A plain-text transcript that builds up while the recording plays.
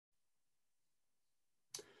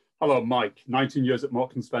Hello, Mike. 19 years at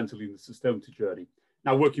Marks and Spencer leading the sustainability journey.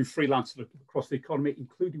 Now working freelance across the economy,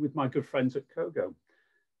 including with my good friends at CoGo.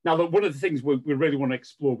 Now, look, one of the things we really want to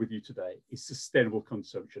explore with you today is sustainable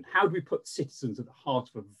consumption. How do we put citizens at the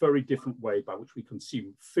heart of a very different way by which we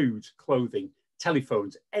consume food, clothing,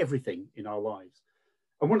 telephones, everything in our lives?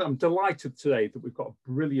 And I'm delighted today that we've got a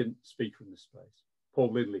brilliant speaker in this space,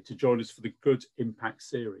 Paul Lindley, to join us for the Good Impact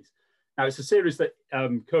series. Now, it's a series that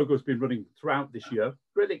CoGo has been running throughout this year,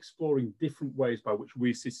 really exploring different ways by which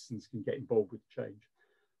we citizens can get involved with change.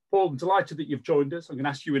 Paul, I'm delighted that you've joined us. I'm going to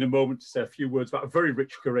ask you in a moment to say a few words about a very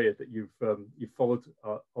rich career that you've followed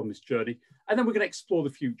on this journey. And then we're going to explore the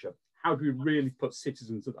future. How do we really put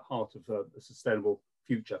citizens at the heart of a sustainable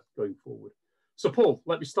future going forward? So, Paul,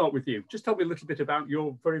 let me start with you. Just tell me a little bit about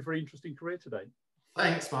your very, very interesting career today.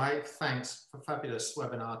 Thanks, Mike. Thanks for a fabulous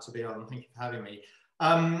webinar to be on. Thank you for having me.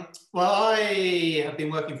 Well, I have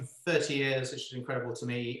been working for 30 years, which is incredible to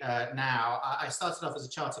me now. I started off as a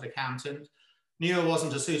chartered accountant. Knew I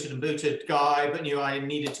wasn't a suited and booted guy, but knew I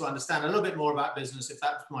needed to understand a little bit more about business if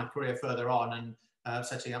that was my career further on and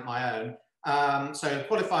setting up my own. So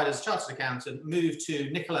qualified as a chartered accountant, moved to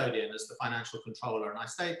Nickelodeon as the financial controller, and I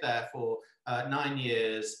stayed there for 9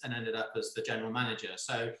 years and ended up as the general manager.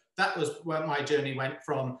 So that was where my journey went,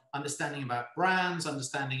 from understanding about brands,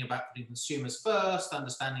 understanding about putting consumers first,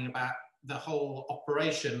 understanding about the whole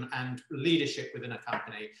operation and leadership within a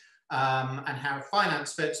company, and how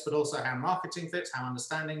finance fits, but also how marketing fits, how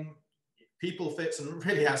understanding people fits, and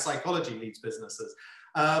really how psychology leads businesses.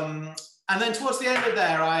 And then towards the end of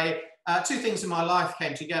there, two things in my life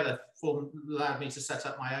came together, allowed me to set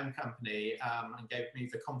up my own company and gave me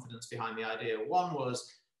the confidence behind the idea. One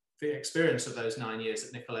was the experience of those 9 years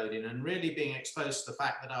at Nickelodeon and really being exposed to the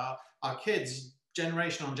fact that our kids,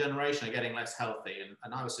 generation on generation, are getting less healthy.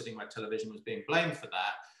 And I was sitting where television was being blamed for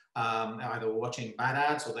that. Either watching bad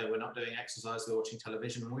ads or they were not doing exercise, they were watching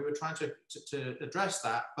television. And we were trying to address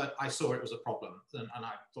that, but I saw it was a problem. And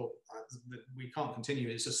I thought we can't continue.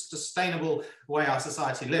 It's a sustainable way our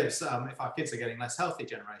society lives if our kids are getting less healthy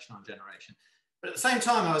generation on generation. But at the same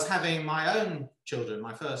time, I was having my own children,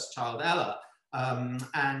 my first child, Ella.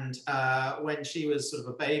 And when she was sort of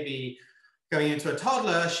a baby going into a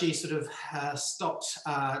toddler, she sort of stopped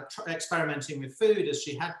experimenting with food as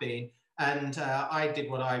she had been. And I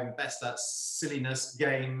did what I'm best at: silliness,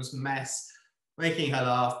 games, mess, making her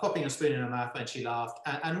laugh, popping a spoon in her mouth when she laughed,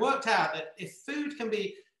 and worked out that if food can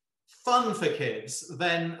be fun for kids,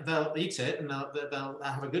 then they'll eat it and they'll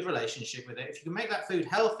have a good relationship with it. If you can make that food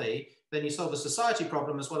healthy, then you solve a society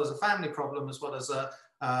problem as well as a family problem, as well as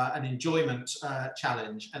an enjoyment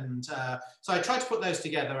challenge. And so I tried to put those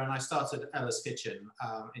together, and I started Ella's Kitchen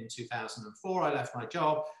in 2004. I left my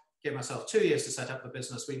job, gave myself 2 years to set up the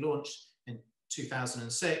business. We launched in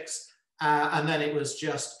 2006. And then it was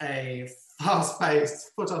just a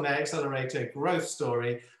fast-paced, foot on the accelerator growth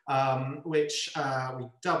story, which we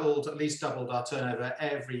at least doubled our turnover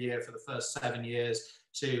every year for the first 7 years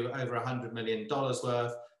to over $100 million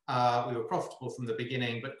worth. We were profitable from the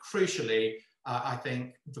beginning, but crucially, I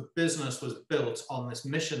think the business was built on this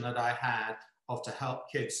mission that I had of to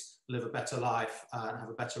help kids live a better life and have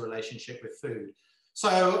a better relationship with food.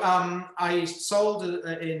 So I sold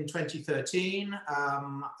in 2013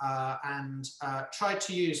 and tried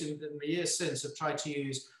to use, in the years since, have tried to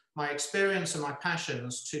use my experience and my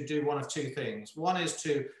passions to do one of two things. One is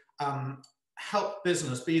to help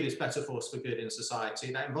business be this better force for good in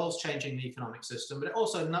society. That involves changing the economic system, but it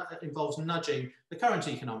also involves nudging the current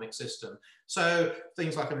economic system. So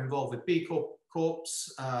things like I'm involved with B Corps,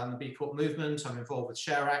 the B Corp movement, I'm involved with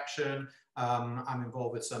Share Action, I'm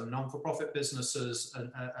involved with some non-for-profit businesses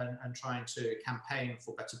and trying to campaign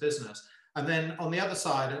for better business. And then on the other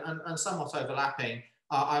side, and somewhat overlapping,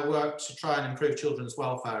 I work to try and improve children's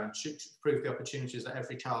welfare and to improve the opportunities that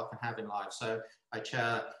every child can have in life. So I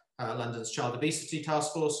chair London's Child Obesity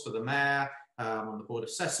Task Force for the Mayor, on the board of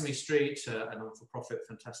Sesame Street, a non-for-profit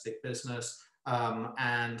fantastic business,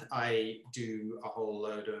 and I do a whole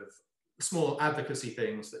load of small advocacy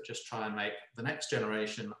things that just try and make the next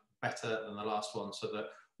generation better than the last one, so that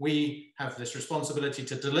we have this responsibility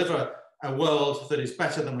to deliver a world that is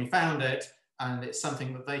better than we found it, and it's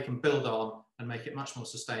something that they can build on and make it much more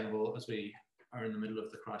sustainable as we are in the middle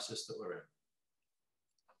of the crisis that we're in.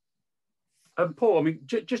 Paul, I mean,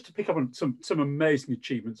 just to pick up on some amazing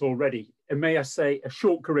achievements already, and may I say, a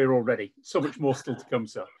short career already, so much more still to come,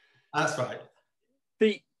 sir. That's right.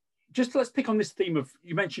 Just let's pick on this theme of,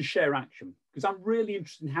 you mentioned Share Action, because I'm really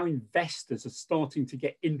interested in how investors are starting to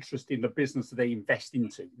get interested in the business that they invest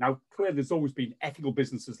into. Now, clearly, there's always been ethical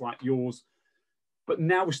businesses like yours, But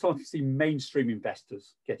now we're starting to see mainstream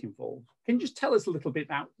investors get involved. Can you just tell us a little bit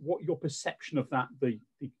about what your perception of that, the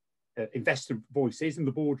investor voice is in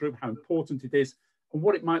the boardroom, how important it is, and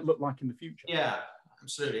what it might look like in the future? Yeah,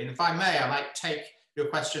 absolutely. And if I may, I might take your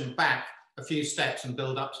question back a few steps and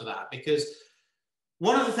build up to that, because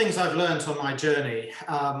one of the things I've learned on my journey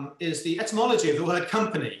is the etymology of the word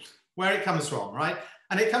company, where it comes from, right?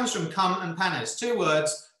 And it comes from cum and panis, two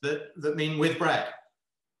words that mean with bread.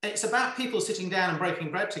 It's about people sitting down and breaking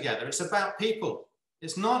bread together. It's about people.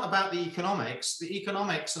 It's not about the economics. The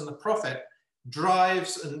economics and the profit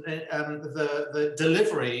drives the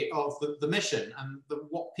delivery of the mission and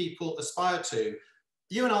what people aspire to.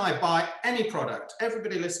 You and I buy any product.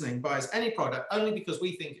 Everybody listening buys any product only because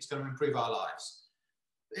we think it's going to improve our lives.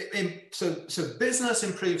 So business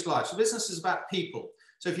improves lives. So business is about people.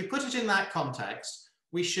 So if you put it in that context,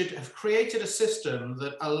 we should have created a system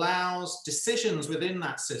that allows decisions within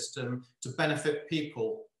that system to benefit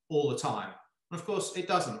people all the time. And of course, it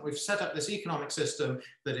doesn't. We've set up this economic system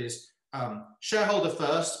that is shareholder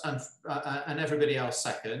first and everybody else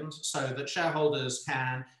second, so that shareholders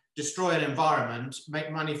can destroy an environment,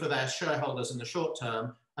 make money for their shareholders in the short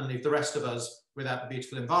term, and leave the rest of us without the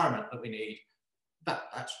beautiful environment that we need.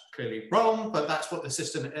 That's clearly wrong, but that's what the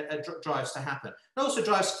system drives to happen. It also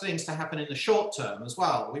drives things to happen in the short term as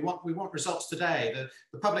well. We want results today.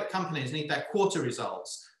 The public companies need their quarter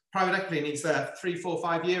results. Private equity needs their 3, 4,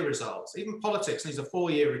 5 year results. Even politics needs a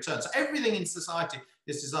 4-year return. So everything in society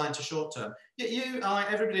is designed to short term. Yet you, I,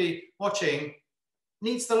 everybody watching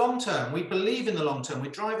needs the long term. We believe in the long term.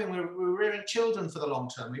 We're rearing children for the long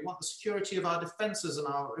term. We want the security of our defences and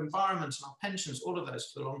our environment and our pensions, all of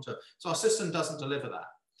those for the long term. So our system doesn't deliver that.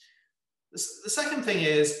 The second thing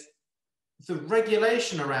is the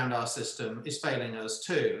regulation around our system is failing us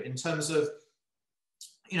too, in terms of,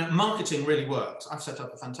 marketing really works. I've set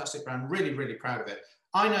up a fantastic brand, really, really proud of it.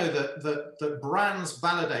 I know that brands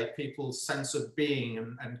validate people's sense of being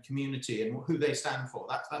and community and who they stand for.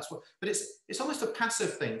 That's what. But it's almost a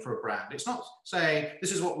passive thing for a brand. It's not saying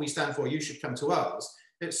this is what we stand for. You should come to us.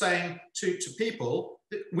 It's saying to people,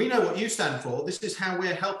 we know what you stand for. This is how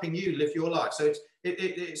we're helping you live your life. So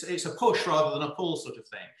it's a push rather than a pull sort of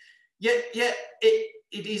thing. Yet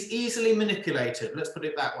it is easily manipulated. Let's put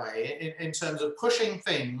it that way, in terms of pushing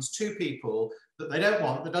things to people that they don't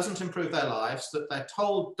want, that doesn't improve their lives, that they're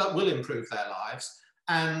told that will improve their lives.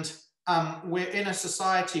 And we're in a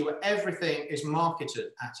society where everything is marketed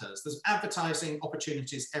at us. There's advertising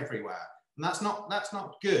opportunities everywhere. And that's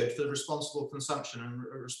not good for responsible consumption and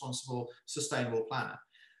a responsible, sustainable planet.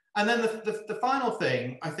 And then the final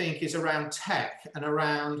thing, I think, is around tech and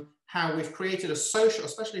around how we've created a social,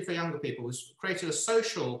 especially for younger people, we've created a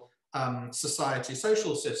social society,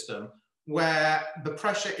 social system where the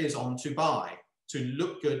pressure is on to buy, to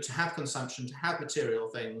look good, to have consumption, to have material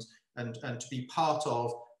things, and to be part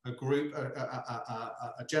of a group,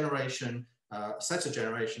 a generation, a set of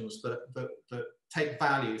generations that take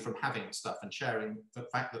value from having stuff and sharing the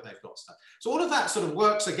fact that they've got stuff. So all of that sort of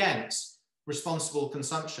works against responsible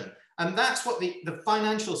consumption. And that's what the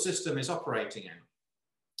financial system is operating in.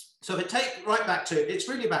 So if it take right back to, it's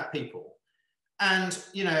really about people. And,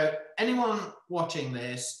 anyone watching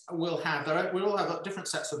this will have we'll all have different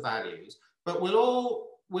sets of values, but we'll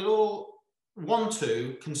all want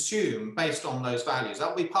to consume based on those values.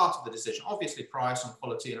 That'll be part of the decision. Obviously, price and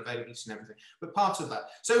quality and availability and everything, but part of that.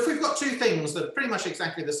 So if we've got two things that are pretty much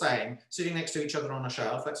exactly the same, sitting next to each other on a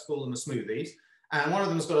shelf, let's call them a smoothies, and one of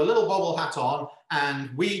them's got a little bobble hat on,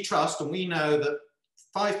 and we trust and we know that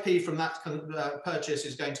 5p from that purchase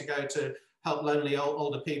is going to go to help lonely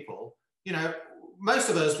older people. Most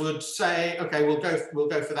of us would say, okay, we'll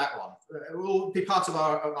go for that one. It will be part of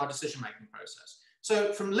our decision-making process.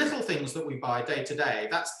 So from little things that we buy day to day,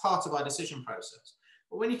 that's part of our decision process.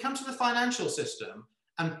 But when you come to the financial system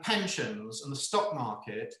and pensions and the stock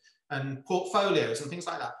market and portfolios and things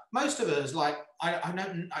like that, most of us, I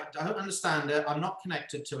don't understand it, I'm not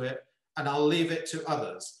connected to it, and I'll leave it to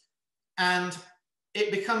others. And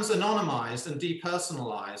it becomes anonymized and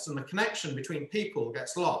depersonalized, and the connection between people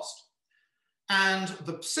gets lost. And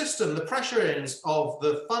the system, the pressure is of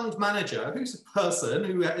the fund manager, who's a person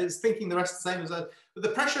who is thinking the rest the same as us, but the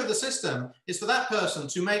pressure of the system is for that person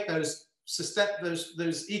to make those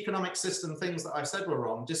economic system things that I said were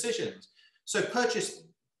wrong decisions. So purchase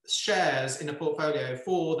shares in a portfolio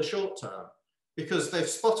for the short term because they've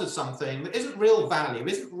spotted something that isn't real value,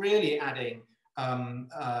 isn't really adding,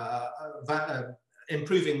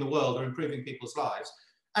 improving the world or improving people's lives.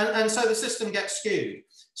 And so the system gets skewed.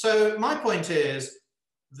 So my point is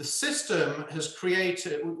the system has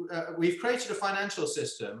created, we've created a financial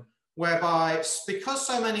system whereby, because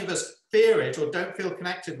so many of us fear it or don't feel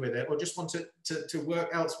connected with it or just want to work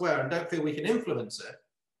elsewhere and don't feel we can influence it,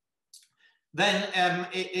 then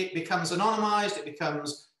it becomes anonymized, it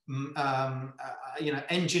becomes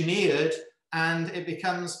engineered, and it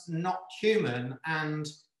becomes not human, and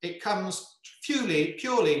it comes purely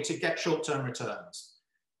to get short-term returns.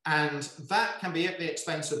 And that can be at the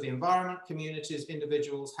expense of the environment, communities,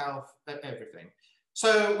 individuals, health, everything.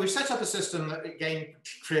 So we've set up a system that, again,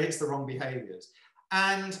 creates the wrong behaviors.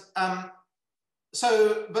 And but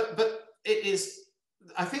it is,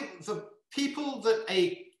 I think, the people that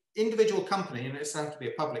a individual company, and it's have to be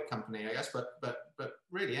a public company, I guess, but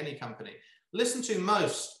really any company, listen to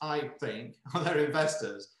most, I think, are their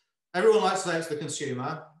investors. Everyone likes to say it's the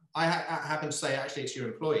consumer. I happen to say actually it's your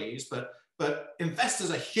employees, but investors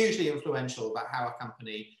are hugely influential about how a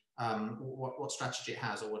company, what strategy it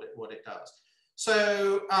has or what it does.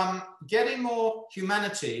 So getting more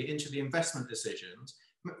humanity into the investment decisions,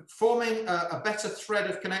 forming a better thread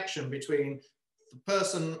of connection between the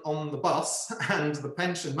person on the bus and the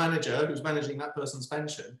pension manager who's managing that person's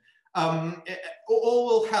pension, all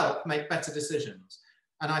will help make better decisions.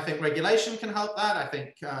 And I think regulation can help that. I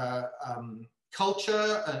think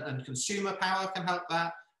culture and consumer power can help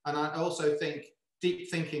that. And I also think deep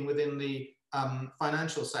thinking within the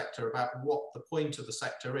financial sector about what the point of the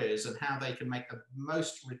sector is and how they can make the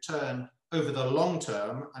most return over the long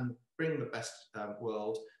term and bring the best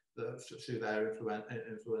world through their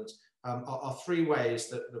influence are three ways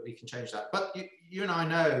that we can change that. But you and I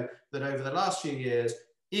know that over the last few years,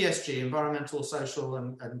 ESG, environmental, social,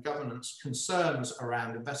 and governance concerns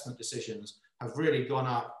around investment decisions have really gone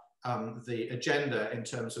up the agenda in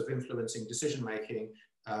terms of influencing decision-making,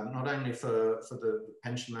 not only for the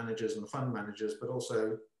pension managers and the fund managers, but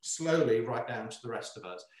also slowly right down to the rest of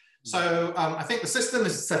us. So I think the system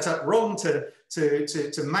is set up wrong to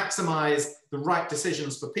maximize the right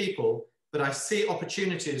decisions for people, but I see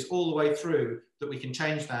opportunities all the way through that we can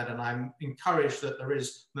change that, and I'm encouraged that there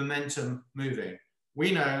is momentum moving.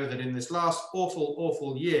 We know that in this last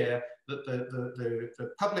awful year, that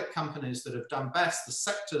the public companies that have done best, the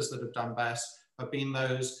sectors that have done best, have been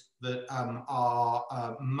those that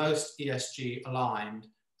are most ESG aligned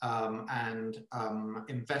and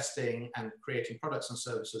investing and creating products and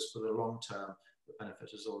services for the long term that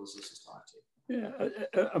benefit us all as a society. Yeah,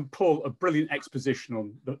 and Paul, a brilliant exposition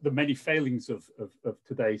on the many failings of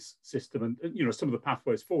today's system and some of the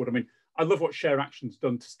pathways forward. I mean, I love what Share Action's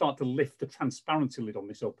done to start to lift the transparency lid on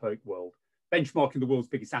this opaque world, benchmarking the world's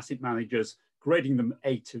biggest asset managers, grading them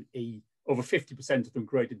A to E, over 50% of them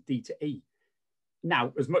graded D to E.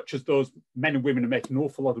 Now, as much as those men and women are making an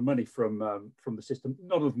awful lot of money from the system,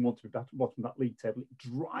 none of them want to be bottom of that league table. It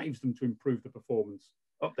drives them to improve the performance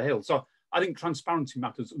up the hill. So I think transparency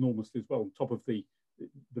matters enormously as well, on top of the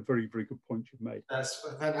very, very good point you've made.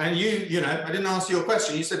 And you know, I didn't answer your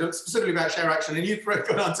question. You said specifically about Share Action, and you've got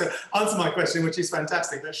to answer my question, which is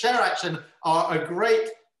fantastic. But Share Action are a great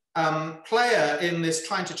player in this,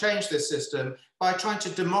 trying to change this system by trying to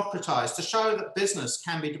democratize, to show that business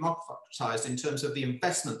can be democratized in terms of the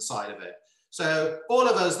investment side of it. So all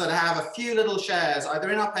of us that have a few little shares, either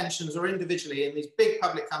in our pensions or individually in these big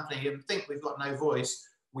public companies and think we've got no voice,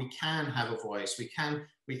 we can have a voice. We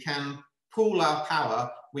can pool our power.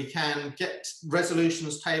 We can get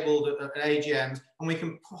resolutions tabled at AGMs, and we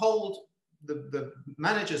can hold the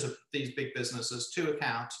managers of these big businesses to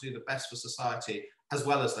account to do the best for society, as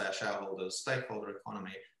well as their shareholders, stakeholder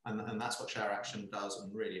economy, and that's what Share Action does,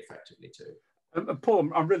 and really effectively too. Paul,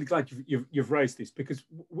 I'm really glad you've raised this, because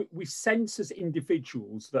we sense as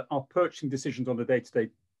individuals that our purchasing decisions on a day-to-day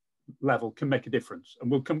level can make a difference, and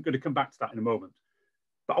we're going to come back to that in a moment.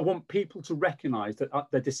 But I want people to recognise that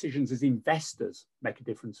their decisions as investors make a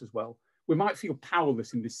difference as well. We might feel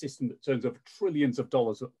powerless in this system that turns over trillions of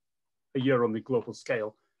dollars a year on the global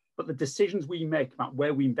scale, but the decisions we make about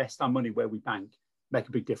where we invest our money, where we bank, make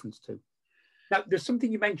a big difference too. Now, there's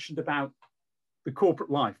something you mentioned about the corporate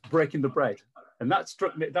life, breaking the bread, and that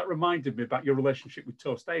struck me, that reminded me about your relationship with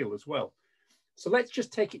Toast Ale as well. So let's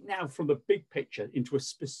just take it now from the big picture into a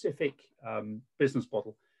specific business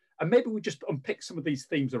model. And maybe we just unpick some of these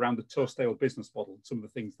themes around the Toast Ale business model, some of the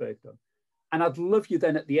things they've done. And I'd love you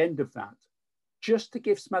then at the end of that, just to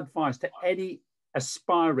give some advice to any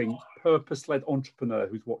aspiring purpose-led entrepreneur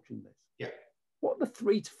who's watching this. Yeah. What are the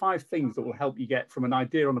 3 to 5 things that will help you get from an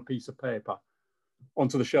idea on a piece of paper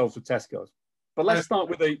onto the shelves of Tesco's? But let's start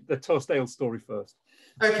with the Toast Ale story first.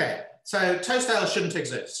 Okay, so Toast Ale shouldn't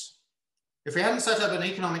exist. If we hadn't set up an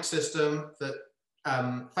economic system that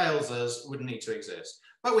fails us, wouldn't need to exist.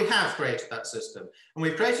 But we have created that system. And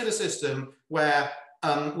we've created a system where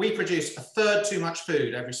we produce a third too much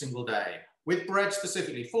food every single day. With bread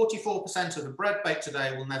specifically, 44% of the bread baked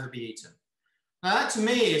today will never be eaten. Now that to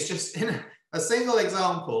me is just, in a single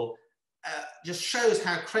example, just shows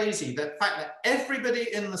how crazy the fact that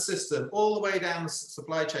everybody in the system, all the way down the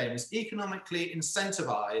supply chain, is economically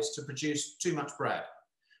incentivized to produce too much bread,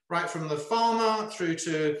 right from the farmer through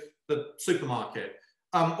to the supermarket,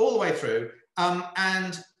 all the way through.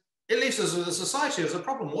 And it leaves us as a society as a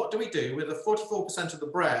problem. What do we do with the 44% of the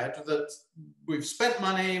bread that we've spent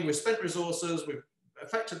money, we've spent resources, we've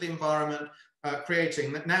affected the environment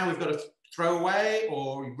creating, that now we've got to throw away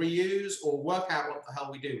or reuse or work out what the hell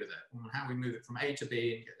we do with it and how we move it from A to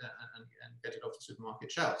B and get it off the supermarket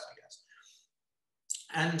shelves, I guess.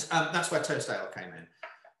 And that's where Toast Ale came in.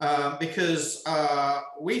 Because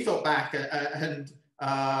we thought back and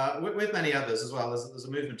with many others as well, there's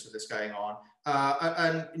a movement to this going on,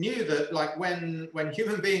 and knew that like when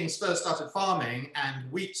human beings first started farming and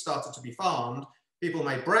wheat started to be farmed, people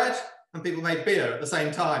made bread and people made beer at the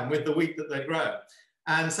same time with the wheat that they'd grown.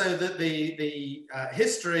 And so that the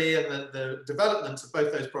history and the development of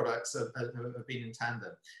both those products have been in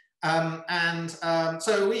tandem.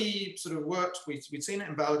 So we sort of worked, we'd seen it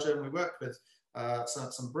in Belgium, we worked with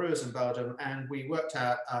some brewers in Belgium, and we worked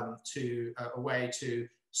out a way to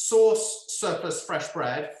source surplus fresh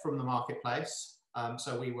bread from the marketplace.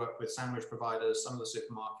 So we work with sandwich providers, some of the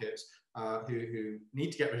supermarkets who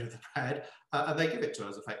need to get rid of the bread, and they give it to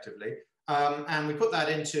us effectively. And we put that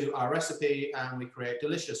into our recipe, and we create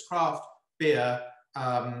delicious craft beer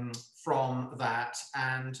from that.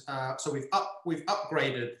 And so we've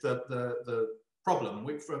upgraded the problem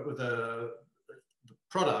with the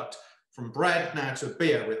product from bread now to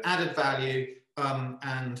beer with added value,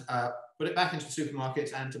 and put it back into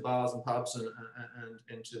supermarkets and to bars and pubs and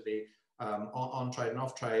into the on-trade and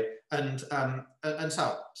off-trade, and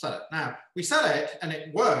sell it. Now, we sell it and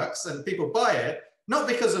it works and people buy it, not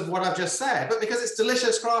because of what I've just said, but because it's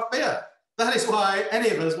delicious craft beer. That is why any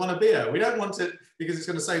of us want a beer. We don't want it because it's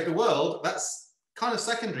going to save the world. That's kind of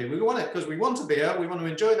secondary. We want it because we want a beer, we want to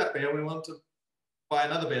enjoy that beer, we want to buy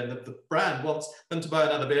another beer, and the brand wants them to buy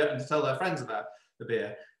another beer and to tell their friends about the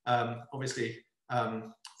beer. Obviously,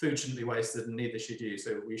 food shouldn't be wasted, and neither should you,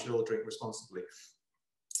 so we should all drink responsibly.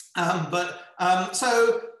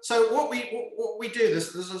 So what we do,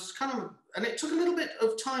 there's this kind of, and it took a little bit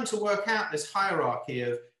of time to work out this hierarchy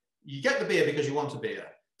of, you get the beer because you want a beer.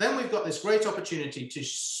 Then we've got this great opportunity to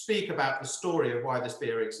speak about the story of why this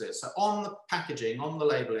beer exists. So on the packaging, on the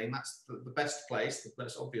labeling, that's the best place, the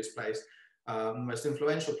most obvious place, the most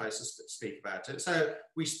influential place to speak about it. So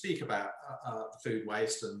we speak about food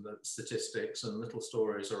waste and the statistics and little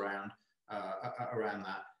stories around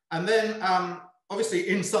that. And then obviously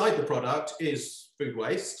inside the product is food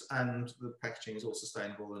waste, and the packaging is all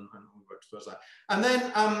sustainable, and we work towards that. And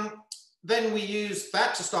then we use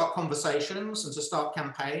that to start conversations and to start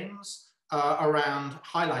campaigns around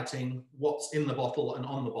highlighting what's in the bottle and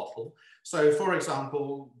on the bottle. So for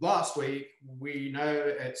example, last week, we know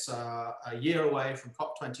it's a year away from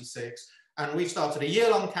COP26, and we started a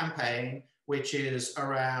year-long campaign which is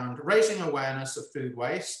around raising awareness of food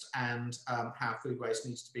waste and how food waste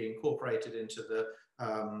needs to be incorporated into the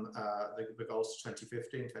goals to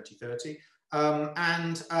 2050 and 2030.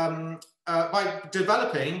 By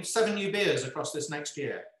developing 7 new beers across this next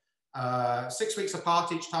year, 6 weeks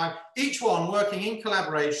apart each time, each one working in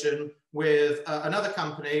collaboration with another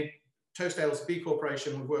company. Toast Ale's B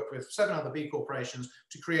Corporation. We've worked with 7 other B corporations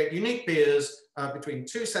to create unique beers between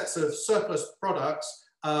 2 sets of surplus products,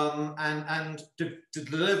 and to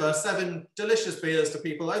deliver 7 delicious beers to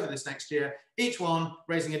people over this next year, each one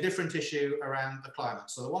raising a different issue around the climate.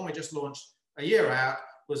 So the one we just launched a year out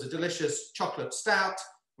was a delicious chocolate stout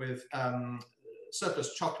with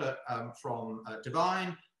surplus chocolate from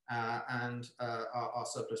Divine, and our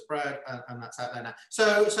surplus bread, and that's out there now.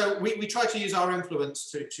 So we try to use our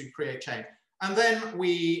influence to create change. And then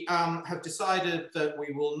we have decided that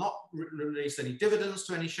we will not release any dividends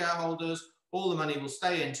to any shareholders. All the money will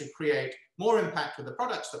stay in to create more impact with the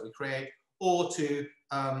products that we create, or to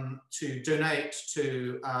donate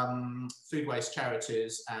to food waste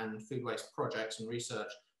charities and food waste projects and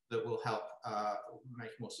research that will help make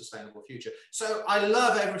a more sustainable future. So I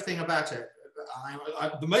love everything about it.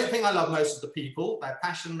 The main thing I love most is the people, their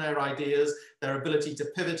passion, their ideas, their ability to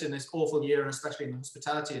pivot in this awful year, and especially in the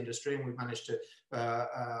hospitality industry, and we've managed to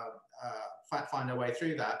find our way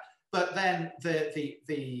through that. But then the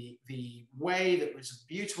way that it's a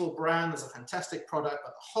beautiful brand, there's a fantastic product,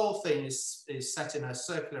 but the whole thing is set in a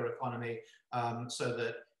circular economy, so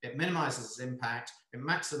that it minimizes its impact, it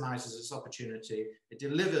maximizes its opportunity, it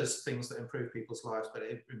delivers things that improve people's lives, but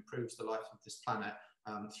it improves the life of this planet.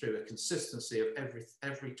 through a consistency of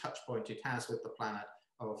every touch point it has with the planet,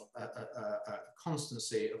 of a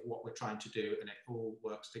constancy of what we're trying to do, and it all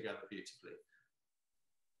works together beautifully.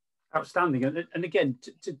 Outstanding. And again,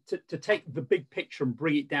 to take the big picture and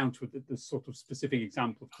bring it down to the sort of specific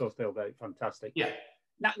example of Clydesdale there, fantastic. Yeah.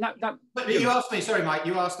 But you asked me, sorry, Mike,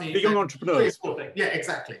 you asked me. The young entrepreneurs. Yeah,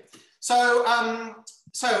 exactly. So,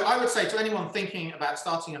 so I would say to anyone thinking about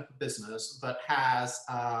starting up a business that has,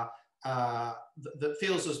 that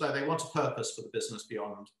feels as though they want a purpose for the business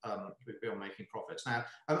beyond making profits. Now,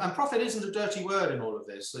 and profit isn't a dirty word in all of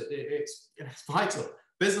this. It's vital.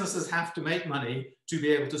 Businesses have to make money to be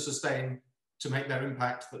able to sustain, to make their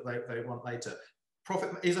impact that they want later.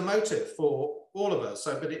 Profit is a motive for all of us,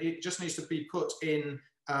 but it just needs to be put in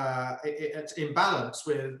balance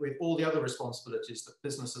with all the other responsibilities that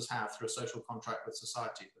businesses have through a social contract with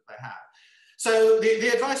society that they have. So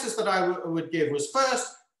the advices that I would give was,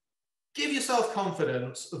 first, give yourself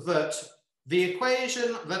confidence that the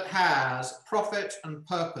equation that has profit and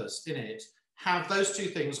purpose in it have those two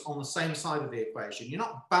things on the same side of the equation. You're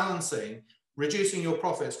not balancing reducing your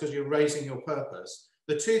profits because you're raising your purpose.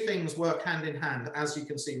 The two things work hand in hand, as you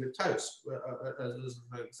can see with toast, as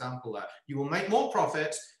an example there. You will make more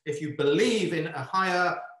profit if you believe in a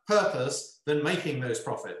higher purpose than making those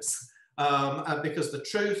profits. Because the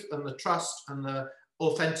truth and the trust and the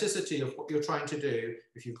authenticity of what you're trying to do,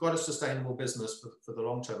 if you've got a sustainable business for the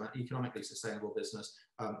long term, an economically sustainable business,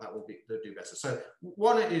 that will do better. So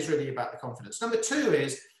one is really about the confidence. Number two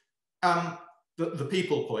is the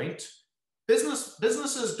people point.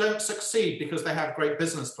 Businesses don't succeed because they have great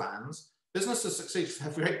business plans. Businesses succeed because they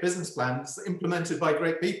have great business plans implemented by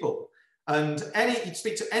great people. And you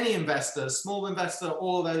speak to any investor, small investor,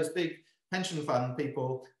 all those big pension fund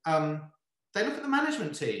people, they look at the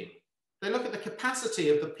management team. They look at the capacity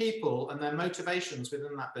of the people and their motivations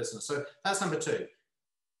within that business. So that's number two.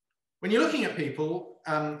 When you're looking at people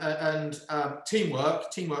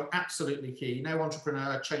teamwork absolutely key. No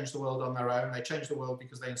entrepreneur changed the world on their own. They changed the world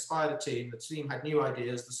because they inspired a team. The team had new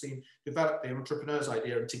ideas. The team developed the entrepreneur's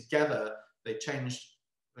idea, and together they changed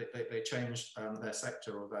their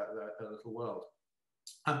sector or their little world.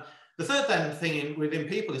 The third then thing within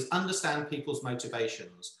people is understand people's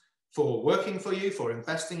motivations for working for you, for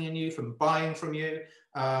investing in you, from buying from you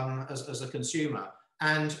as a consumer.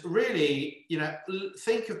 And really,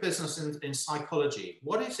 think of business in psychology.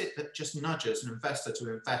 What is it that just nudges an investor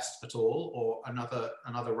to invest at all, or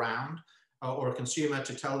another round, or a consumer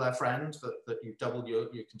to tell their friend that you've doubled your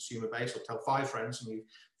consumer base, or tell 5 friends and you've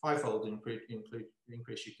fivefold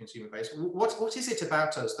increase your consumer base? What is it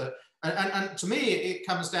about us that, and to me, it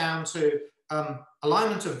comes down to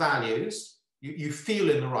alignment of values. You feel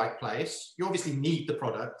in the right place. You obviously need the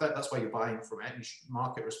product. That's why you're buying from it. You should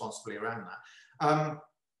market responsibly around that.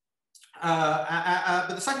 But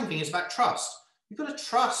the second thing is about trust. You've got to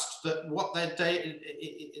trust that what they're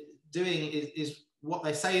doing is what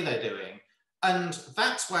they say they're doing. And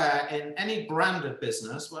that's where in any branded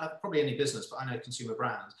business, well, probably any business, but I know consumer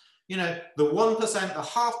brands, the 1%, the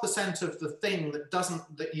 0.5% of the thing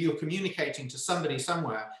that you're communicating to somebody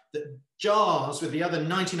somewhere that jars with the other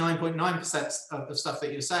 99.9% of stuff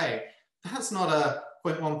that you're saying, that's not a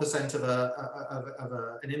 0.1% of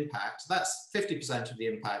an impact. That's 50% of the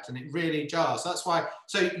impact, and it really jars. That's why.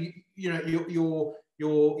 So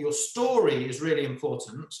your story is really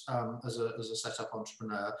important as a setup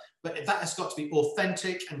entrepreneur, but that has got to be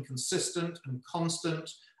authentic and consistent and constant.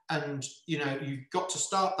 And you've got to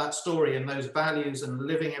start that story and those values and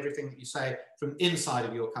living everything that you say from inside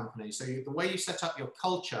of your company. So the way you set up your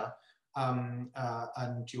culture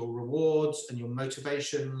and your rewards and your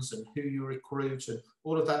motivations and who you recruit and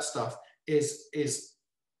all of that stuff is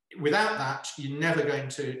without that, you're never going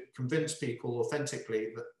to convince people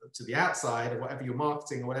authentically that to the outside, or whatever you're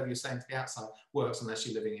marketing or whatever you're saying to the outside works unless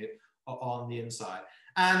you're living it on the inside.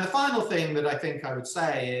 And the final thing that I think I would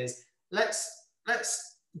say is let's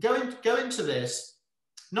go into this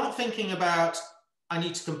not thinking about I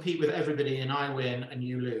need to compete with everybody and I win and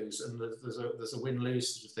you lose and there's a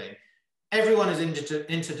win-lose sort of thing. Everyone is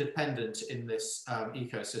interdependent in this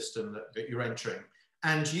ecosystem that you're entering,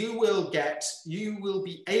 and you will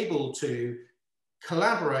be able to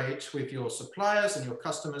collaborate with your suppliers and your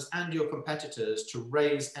customers and your competitors to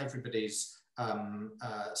raise everybody's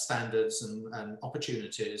standards and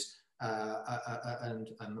opportunities and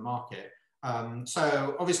the market.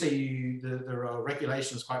 So obviously there are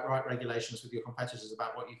regulations, quite right regulations with your competitors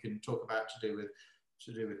about what you can talk about to do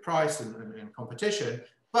with price and competition.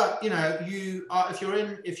 But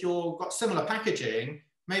if you've got similar packaging,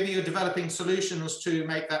 maybe you're developing solutions to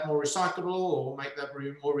make that more recyclable or make that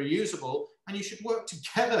more reusable, and you should work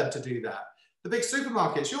together to do that. the big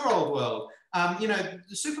supermarkets, your old world. You know,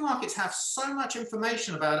 the supermarkets have so much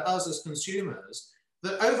information about us as consumers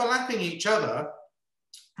that overlapping each other,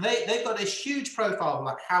 they've got a huge profile of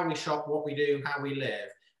like how we shop, what we do, how we live.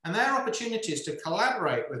 And there are opportunities to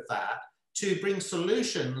collaborate with that, to bring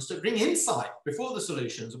solutions, to bring insight before the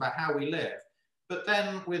solutions about how we live. But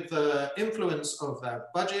then with the influence of their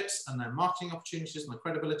budgets and their marketing opportunities and the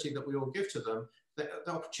credibility that we all give to them, the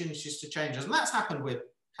opportunities to change. And that's happened with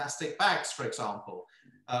plastic bags, for example,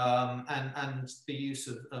 and the use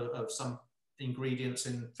of some ingredients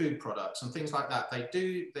in food products and things like that. They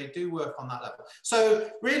do work on that level. So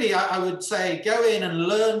really, I would say go in and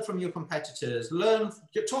learn from your competitors,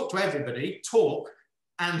 talk to everybody, talk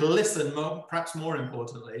and listen, perhaps more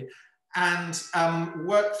importantly, and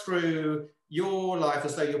work through your life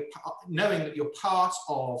as though you're knowing that you're part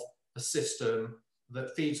of a system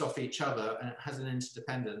that feeds off each other and it has an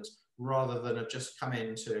interdependence, rather than have just come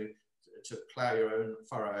in to plough your own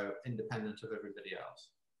furrow independent of everybody else.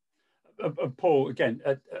 Paul, again,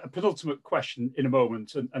 a penultimate question in a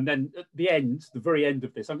moment, and then at the end, the very end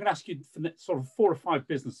of this, I'm going to ask you for sort of 4 or 5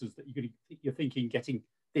 businesses that you're thinking getting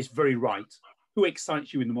this very right. Who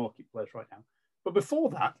excites you in the marketplace right now? But before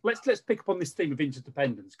that, let's pick up on this theme of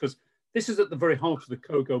interdependence, because this is at the very heart of the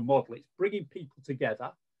CoGo model. It's bringing people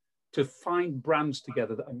together to find brands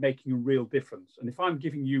together that are making a real difference. And if I'm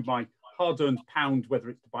giving you my hard-earned pound, whether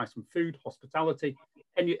it's to buy some food, hospitality,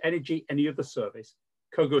 any energy, any other service,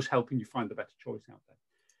 CoGo's helping you find the better choice out there.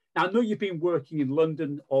 Now, I know you've been working in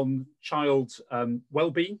London on child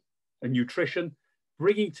well-being and nutrition,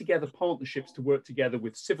 bringing together partnerships to work together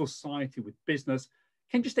with civil society, with business.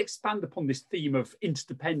 Can you just expand upon this theme of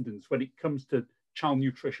interdependence when it comes to child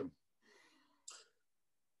nutrition?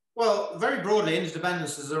 Well, very broadly,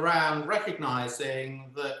 interdependence is around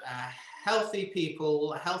recognizing that healthy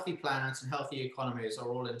people, healthy planets, and healthy economies are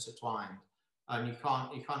all intertwined. And you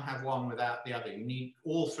can't have one without the other. You need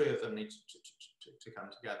all 3 of them need to come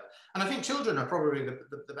together. And I think children are probably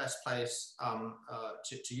the best place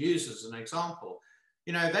to use as an example.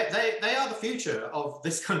 You know, they are the future of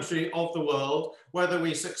this country, of the world. Whether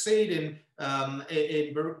we succeed in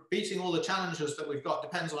beating all the challenges that we've got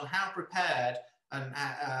depends on how prepared and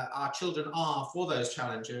our children are for those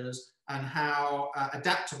challenges, and how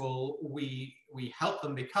adaptable we help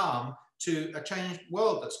them become to a changed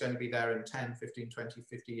world that's going to be there in 10, 15, 20,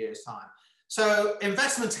 50 years' time. So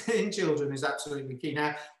investment in children is absolutely key.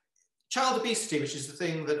 Now, child obesity, which is the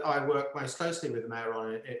thing that I work most closely with the Mayor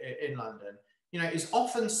on in London, you know, is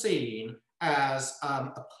often seen as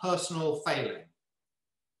a personal failing.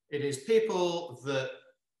 It is people that,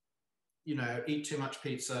 you know, eat too much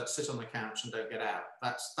pizza, sit on the couch and don't get out.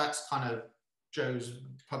 That's kind of Joe's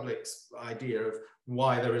public's idea of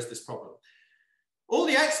why there is this problem. All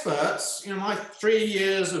the experts, you know, my 3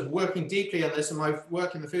 years of working deeply on this and my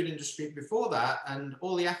work in the food industry before that, and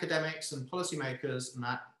all the academics and policymakers and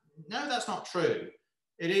that, no, that's not true.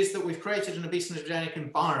 It is that we've created an obesogenic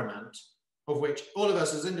environment of which all of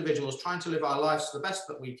us as individuals trying to live our lives to the best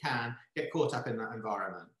that we can get caught up in that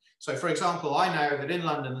environment. So for example, I know that in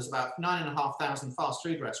London there's about 9,500 fast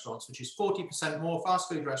food restaurants, which is 40% more fast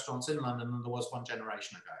food restaurants in London than there was 1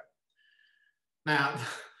 generation ago. Now,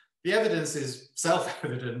 the evidence is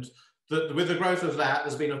self-evident that with the growth of that,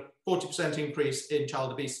 there's been a 40% increase in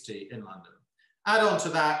child obesity in London. Add on to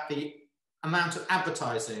that the amount of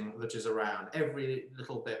advertising that is around, every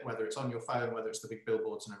little bit, whether it's on your phone, whether it's the big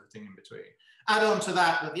billboards and everything in between. Add on to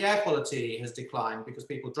that the air quality has declined because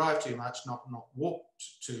people drive too much, not walk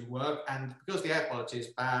to work, and because the air quality is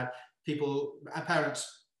bad, our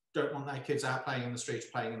parents don't want their kids out playing in the streets,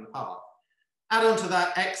 playing in the park. Add on to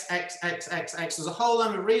that X. There's a whole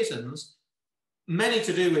number of reasons, many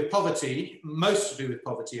to do with poverty, most to do with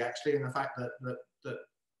poverty actually, and the fact that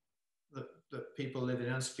people live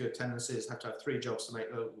in insecure tendencies, have to have 3 jobs to make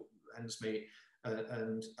ends meet,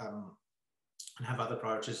 and have other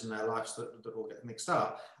priorities in their lives that all get mixed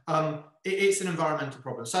up. It's an environmental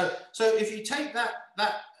problem. So if you take that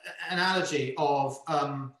analogy of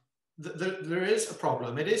there is a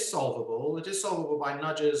problem, it is solvable. It is solvable by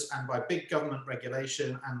nudges and by big government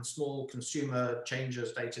regulation and small consumer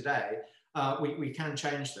changes day to day. We can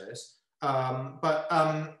change this. But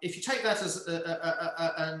if you take that as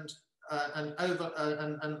and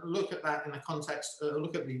look at that in the context,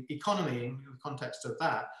 look at the economy in the context of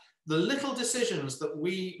that, the little decisions that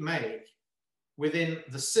we make within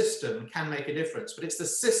the system can make a difference, but it's the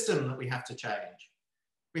system that we have to change.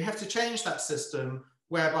 We have to change that system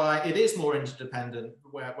whereby it is more interdependent,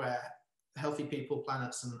 where healthy people,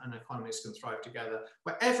 planets, and economies can thrive together,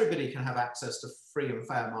 where everybody can have access to free and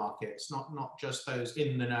fair markets, not just those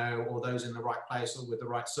in the know or those in the right place or with the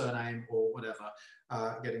right surname or whatever,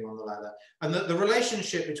 getting on the ladder. And that the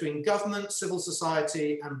relationship between government, civil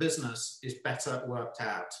society, and business is better worked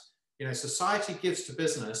out. You know, society gives to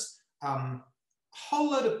business a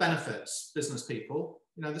whole load of benefits, business people.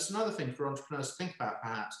 You know, this is another thing for entrepreneurs to think about,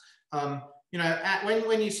 perhaps. You know,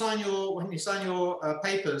 when you sign your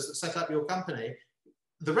papers that set up your company,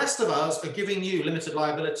 the rest of us are giving you limited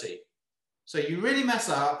liability. So you really mess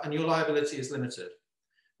up and your liability is limited.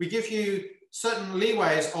 We give you certain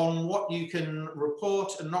leeways on what you can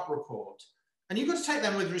report and not report. And you've got to take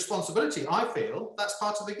them with responsibility, I feel. That's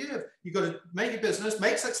part of the give. You've got to make your business,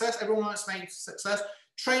 make success. Everyone wants to make success.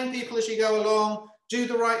 Train people as you go along. Do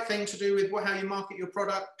the right thing to do with how you market your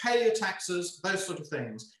product, pay your taxes, those sort of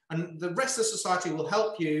things. And the rest of society will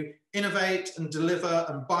help you innovate and deliver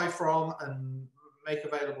and buy from and make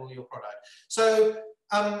available your product. So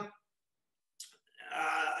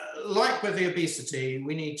like with the obesity,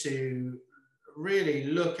 we need to really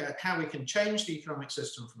look at how we can change the economic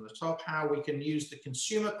system from the top, how we can use the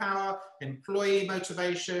consumer power, employee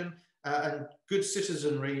motivation, and good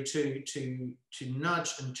citizenry to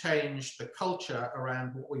nudge and change the culture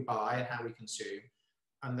around what we buy and how we consume.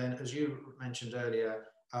 And then, as you mentioned earlier,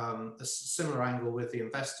 a similar angle with the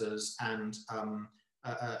investors and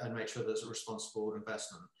make sure there's a responsible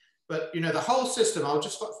investment. But, you know, the whole system, I'll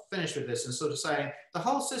just finish with this and sort of saying, the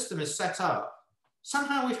whole system is set up.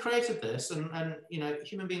 Somehow we've created this, and you know,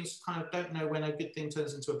 human beings kind of don't know when a good thing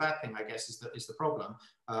turns into a bad thing, I guess, is the problem.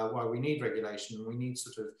 Why we need regulation, we need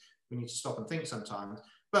to stop and think sometimes.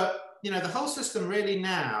 But, you know, the whole system really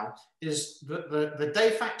now is the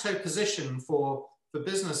de facto position for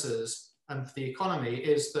businesses and for the economy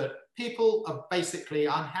is that people are basically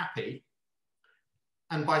unhappy,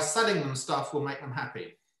 and by selling them stuff will make them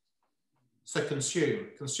happy. So consume,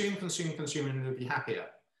 and you'll be happier.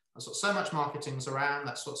 That's what so much marketing's around,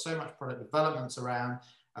 that's what so much product development's around,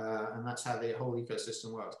 and that's how the whole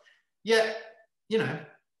ecosystem works. Yet, you know,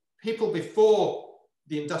 people before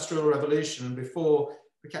the Industrial Revolution, before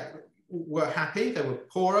were happy, they were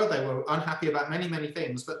poorer, they were unhappy about many, many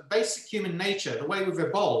things, but basic human nature, the way we've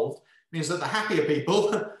evolved, means that the happier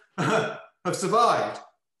people have survived.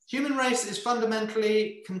 Human race is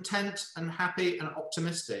fundamentally content and happy and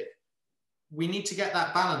optimistic. We need to get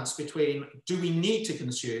that balance between, do we need to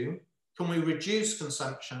consume? Can we reduce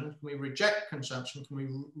consumption? Can we reject consumption? Can we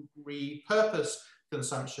repurpose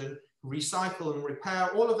consumption, recycle and repair?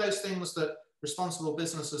 All of those things that responsible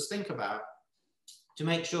businesses think about to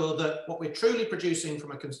make sure that what we're truly producing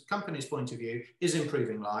from a company's point of view is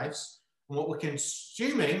improving lives, and what we're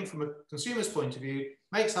consuming from a consumer's point of view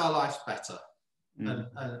makes our lives better.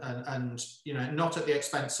 And you know, not at the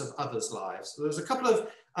expense of others' lives. There's a couple of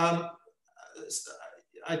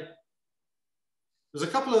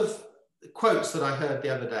quotes that I heard the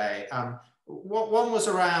other day. One was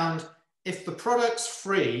around, if the product's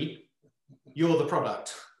free, you're the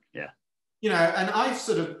product. Yeah. You know, and I've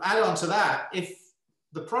sort of added on to that, if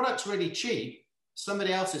the product's really cheap,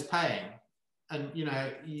 somebody else is paying. And, you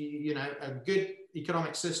know, a good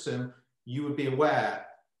economic system, you would be aware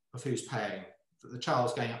of who's paying. That the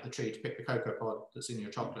child's going up the tree to pick the cocoa pod that's in your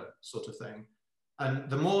chocolate, sort of thing. And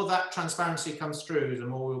the more that transparency comes through, the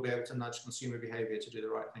more we'll be able to nudge consumer behavior to do the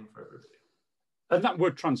right thing for everybody. And that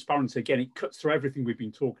word transparency, again, it cuts through everything we've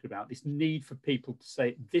been talking about. This need for people to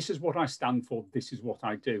say, this is what I stand for, this is what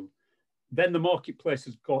I do. Then the marketplace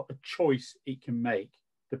has got a choice it can make,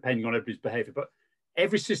 depending on everybody's behavior. But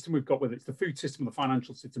every system we've got, whether it's the food system or the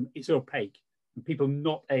financial system, it's opaque. And people are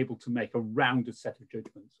not able to make a rounded set of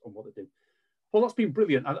judgments on what they do. Well, that's been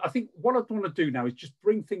brilliant. I think what I want to do now is just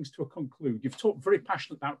bring things to a conclude. You've talked very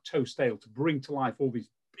passionate about toast ale to bring to life all these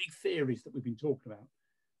big theories that we've been talking about.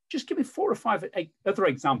 Just give me 4 or 5 other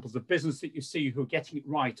examples of business that you see who are getting it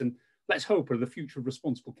right, and let's hope are the future of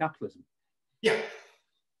responsible capitalism. Yeah.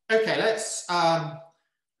 Okay, let's let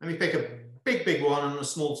me pick a big one and a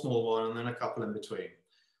small one, and then a couple in between.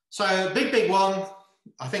 So big one,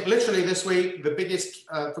 I think literally this week, the biggest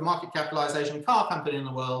for market capitalization car company in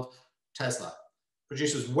the world, Tesla.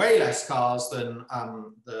 Produces way less cars than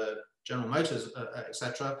the General Motors,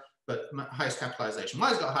 etc., but highest capitalization. Why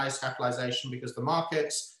has it got highest capitalization? Because the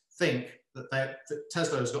markets think that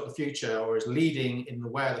Tesla has got the future, or is leading in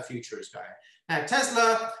where the future is going. Now,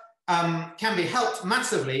 Tesla can be helped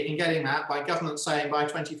massively in getting that by government saying by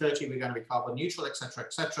 2030 we're going to be carbon neutral, etc.,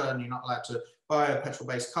 and you're not allowed to buy a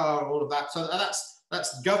petrol-based car, all of that. So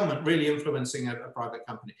that's government really influencing a private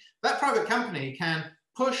company. That private company can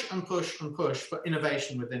push and push and push for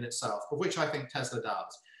innovation within itself, of which I think Tesla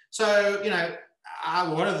does. So,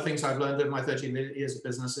 one of the things I've learned in my 13 years of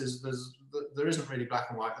business is there isn't really black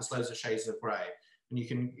and white. There's loads of shades of grey. And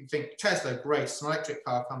you think Tesla, great, it's an electric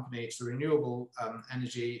car company, it's a renewable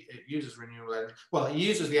energy, it uses renewable energy. Well, it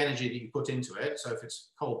uses the energy that you put into it. So if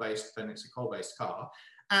it's coal-based, then it's a coal-based car.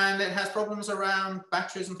 And it has problems around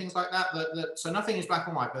batteries and things like that, so nothing is black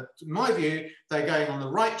and white. But in my view, they're going on the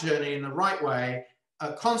right journey in the right way,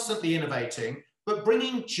 constantly innovating, but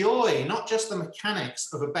bringing joy, not just the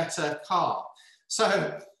mechanics of a better car.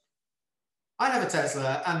 So I have a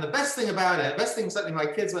Tesla, and the best thing about it, best thing certainly my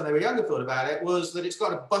kids when they were younger thought about it, was that it's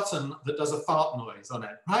got a button that does a fart noise on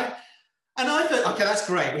it, right? And I thought, okay, that's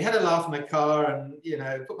great. We had a laugh in the car, and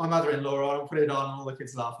put my mother-in-law on and put it on, and all the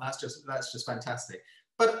kids laugh, and that's just fantastic.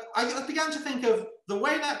 But I began to think of the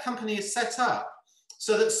way that company is set up,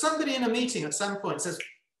 so that somebody in a meeting at some point says,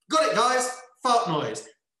 "Got it, guys, fart noise,"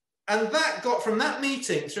 and that got from that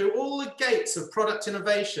meeting through all the gates of product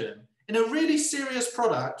innovation, in a really serious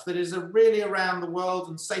product that is really around the world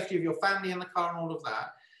and safety of your family in the car and all of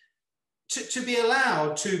that, to be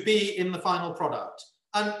allowed to be in the final product.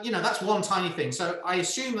 And that's one tiny thing. So I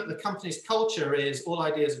assume that the company's culture is all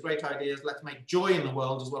ideas are great ideas, let's make joy in the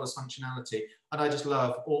world as well as functionality. And I just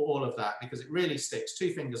love all of that, because it really sticks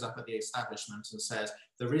two fingers up at the establishment and says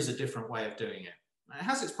there is a different way of doing it. It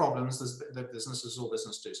has its problems, the businesses, all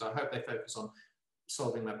business do. So I hope they focus on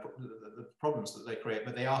solving the problems that they create,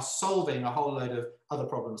 but they are solving a whole load of other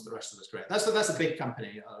problems the rest of us create. That's a big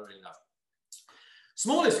company I really love.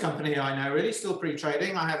 Smallest company I know, really, still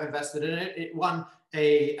pre-trading. I have invested in it. It won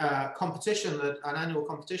an annual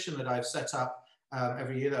competition that I've set up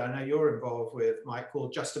every year that I know you're involved with, Mike,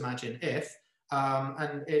 called Just Imagine If.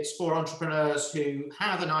 And it's for entrepreneurs who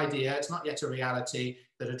have an idea, it's not yet a reality,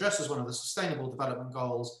 that addresses one of the sustainable development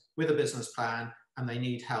goals with a business plan, and they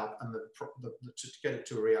need help and to get it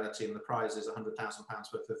to a reality. And the prize is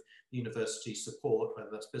 £100,000 worth of university support, whether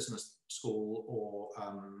that's business school or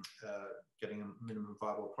getting a minimum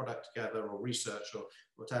viable product together, or research, or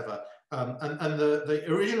whatever. And the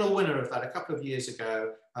original winner of that a couple of years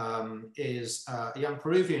ago is a young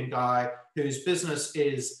Peruvian guy whose business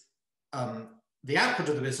is, the output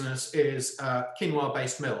of the business is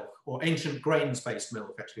quinoa-based milk, or ancient grains-based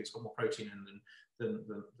milk. Actually, it's got more protein in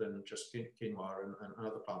than just quinoa and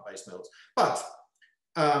other plant-based milks. But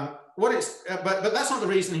but that's not the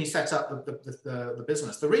reason he set up the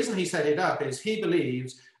business. The reason he set it up is he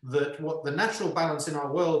believes that what the natural balance in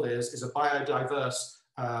our world is a biodiverse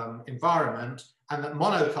environment, and that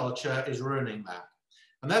monoculture is ruining that.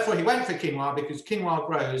 And therefore he went for quinoa, because quinoa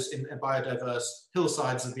grows in biodiverse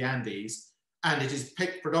hillsides of the Andes, and it is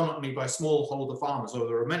picked predominantly by smallholder farmers, or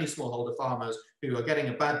there are many smallholder farmers who are getting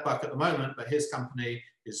a bad buck at the moment, but his company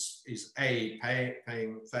is paying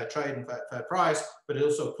fair trade and fair price, but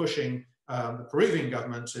also pushing the Peruvian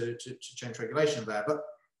government to change regulation there. But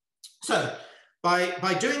so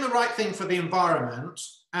by doing the right thing for the environment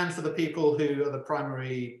and for the people who are the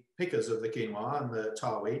primary pickers of the quinoa and the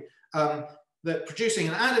tawi, that producing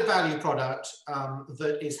an added value product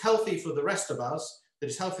that is healthy for the rest of us, that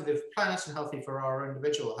is healthy for the planet and healthy for our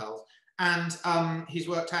individual health. And he's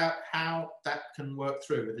worked out how that can work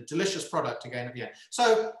through with a delicious product again at the end.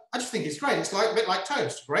 So I just think it's great. It's a bit like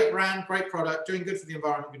toast. Great brand, great product, doing good for the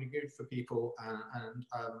environment, doing good for people, and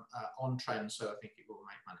on trend. So I think it will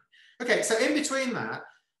make money. Okay, so in between that,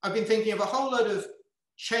 I've been thinking of a whole load of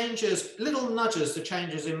changes, little nudges to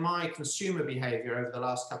changes in my consumer behavior over the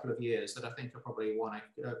last couple of years that I think are probably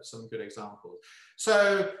some good examples.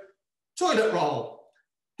 So toilet roll.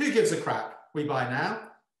 Who gives a crap? We buy now.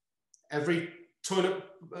 Every toilet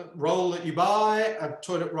roll that you buy, a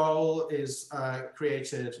toilet roll is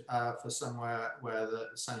created for somewhere where the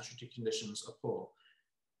sanitary conditions are poor.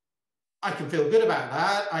 I can feel good about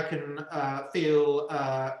that. I can feel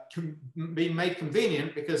being made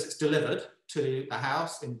convenient because it's delivered to the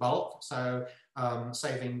house in bulk. So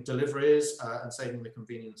saving deliveries and saving the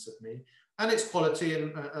convenience of me. And it's quality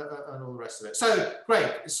and all the rest of it. So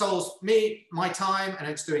great, it solves me, my time, and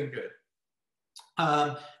it's doing good.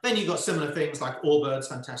 Then you've got similar things like Allbirds,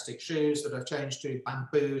 fantastic shoes that I've changed to,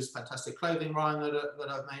 Bamboo's fantastic clothing line that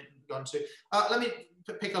I've gone to. Let me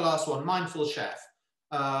pick a last one, Mindful Chef,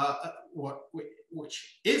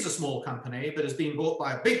 which is a small company, but has been bought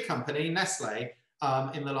by a big company, Nestle,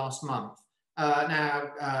 in the last month.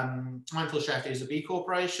 Now, Mindful Chef is a B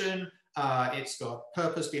Corporation. It's got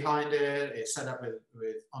purpose behind it. It's set up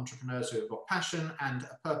with entrepreneurs who have got passion and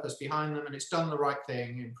a purpose behind them, and it's done the right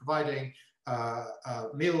thing in providing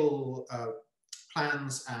meal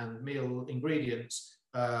plans and meal ingredients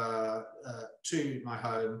to my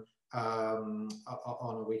home on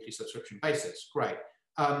a weekly subscription basis. Great.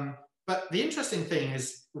 But the interesting thing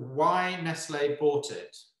is why Nestle bought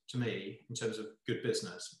it, to me, in terms of good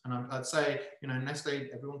business. And I'd say, you know, Nestle,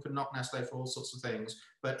 everyone could knock Nestle for all sorts of things,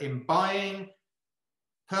 but in buying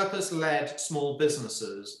purpose-led small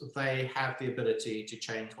businesses, they have the ability to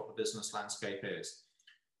change what the business landscape is,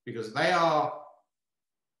 because they are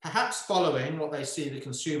perhaps following what they see the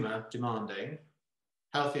consumer demanding: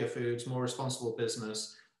 healthier foods, more responsible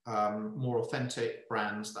business, more authentic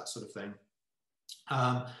brands, that sort of thing.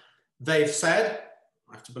 They've said,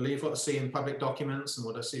 I have to believe what I see in public documents and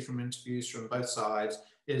what I see from interviews from both sides,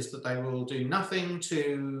 is that they will do nothing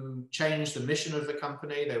to change the mission of the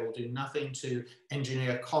company. They will do nothing to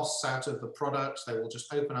engineer costs out of the product. They will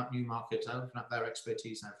just open up new markets, open up their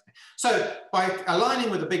expertise and everything. So by aligning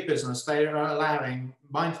with a big business, they are allowing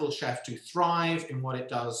Mindful Chef to thrive in what it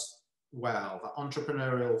does well, the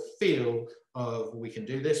entrepreneurial feel of we can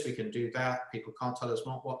do this, we can do that, people can't tell us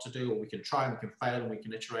what to do, or we can try and we can fail and we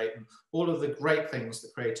can iterate, and all of the great things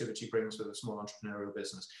that creativity brings with a small entrepreneurial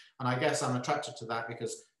business. And I guess I'm attracted to that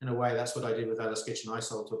because in a way that's what I did with Ella's Kitchen. I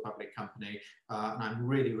sold to a public company, and I'm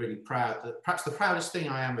really, really proud that perhaps the proudest thing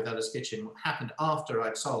I am with Ella's Kitchen happened after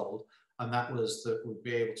I'd sold, and that was that we'd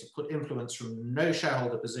be able to put influence from no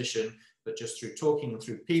shareholder position, but just through talking and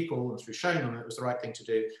through people and through showing them it was the right thing to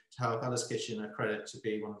do, to help Ella's Kitchen a credit to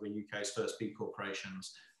be one of the UK's first B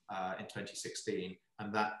corporations in 2016.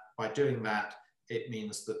 And that by doing that, it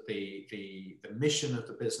means that the mission of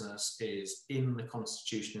the business is in the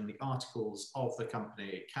constitution, in the articles of the company.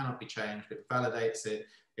 It cannot be changed. It validates it,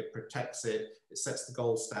 it protects it, it sets the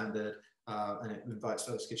gold standard, and it invites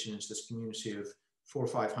Ella's Kitchen into this community of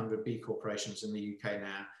 400 or 500 B corporations in the UK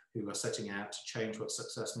now, who are setting out to change what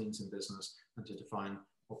success means in business and to define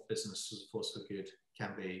what business as a force for good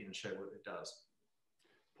can be and show what it does.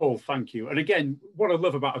 Paul, thank you. And again, what I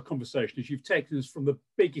love about our conversation is you've taken us from the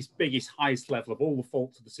biggest, highest level of all the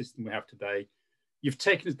faults of the system we have today. You've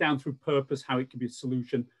taken us down through purpose, how it can be a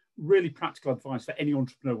solution, really practical advice for any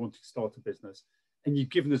entrepreneur wanting to start a business. And you've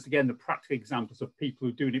given us, again, the practical examples of people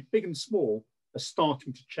who are doing it big and small, are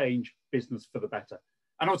starting to change business for the better.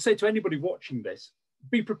 And I would say to anybody watching this,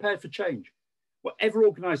 be prepared for change. Whatever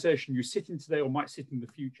organization you sit in today or might sit in the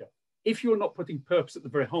future, if you're not putting purpose at the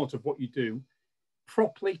very heart of what you do,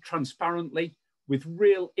 properly, transparently, with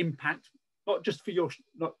real impact, not just for your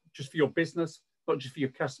business, not just for your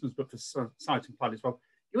customers, but for society and planet as well,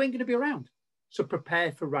 you ain't going to be around. So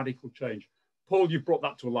prepare for radical change. Paul, you've brought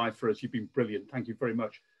that to life for us. You've been brilliant. Thank you very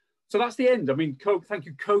much. So that's the end. I mean, thank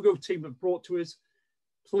you, CoGo team, that brought to us.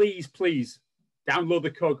 Please, please, download the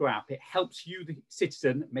CoGo app. It helps you, the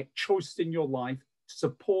citizen, make choices in your life to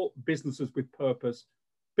support businesses with purpose,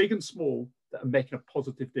 big and small, that are making a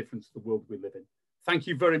positive difference to the world we live in. Thank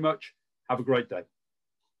you very much. Have a great day.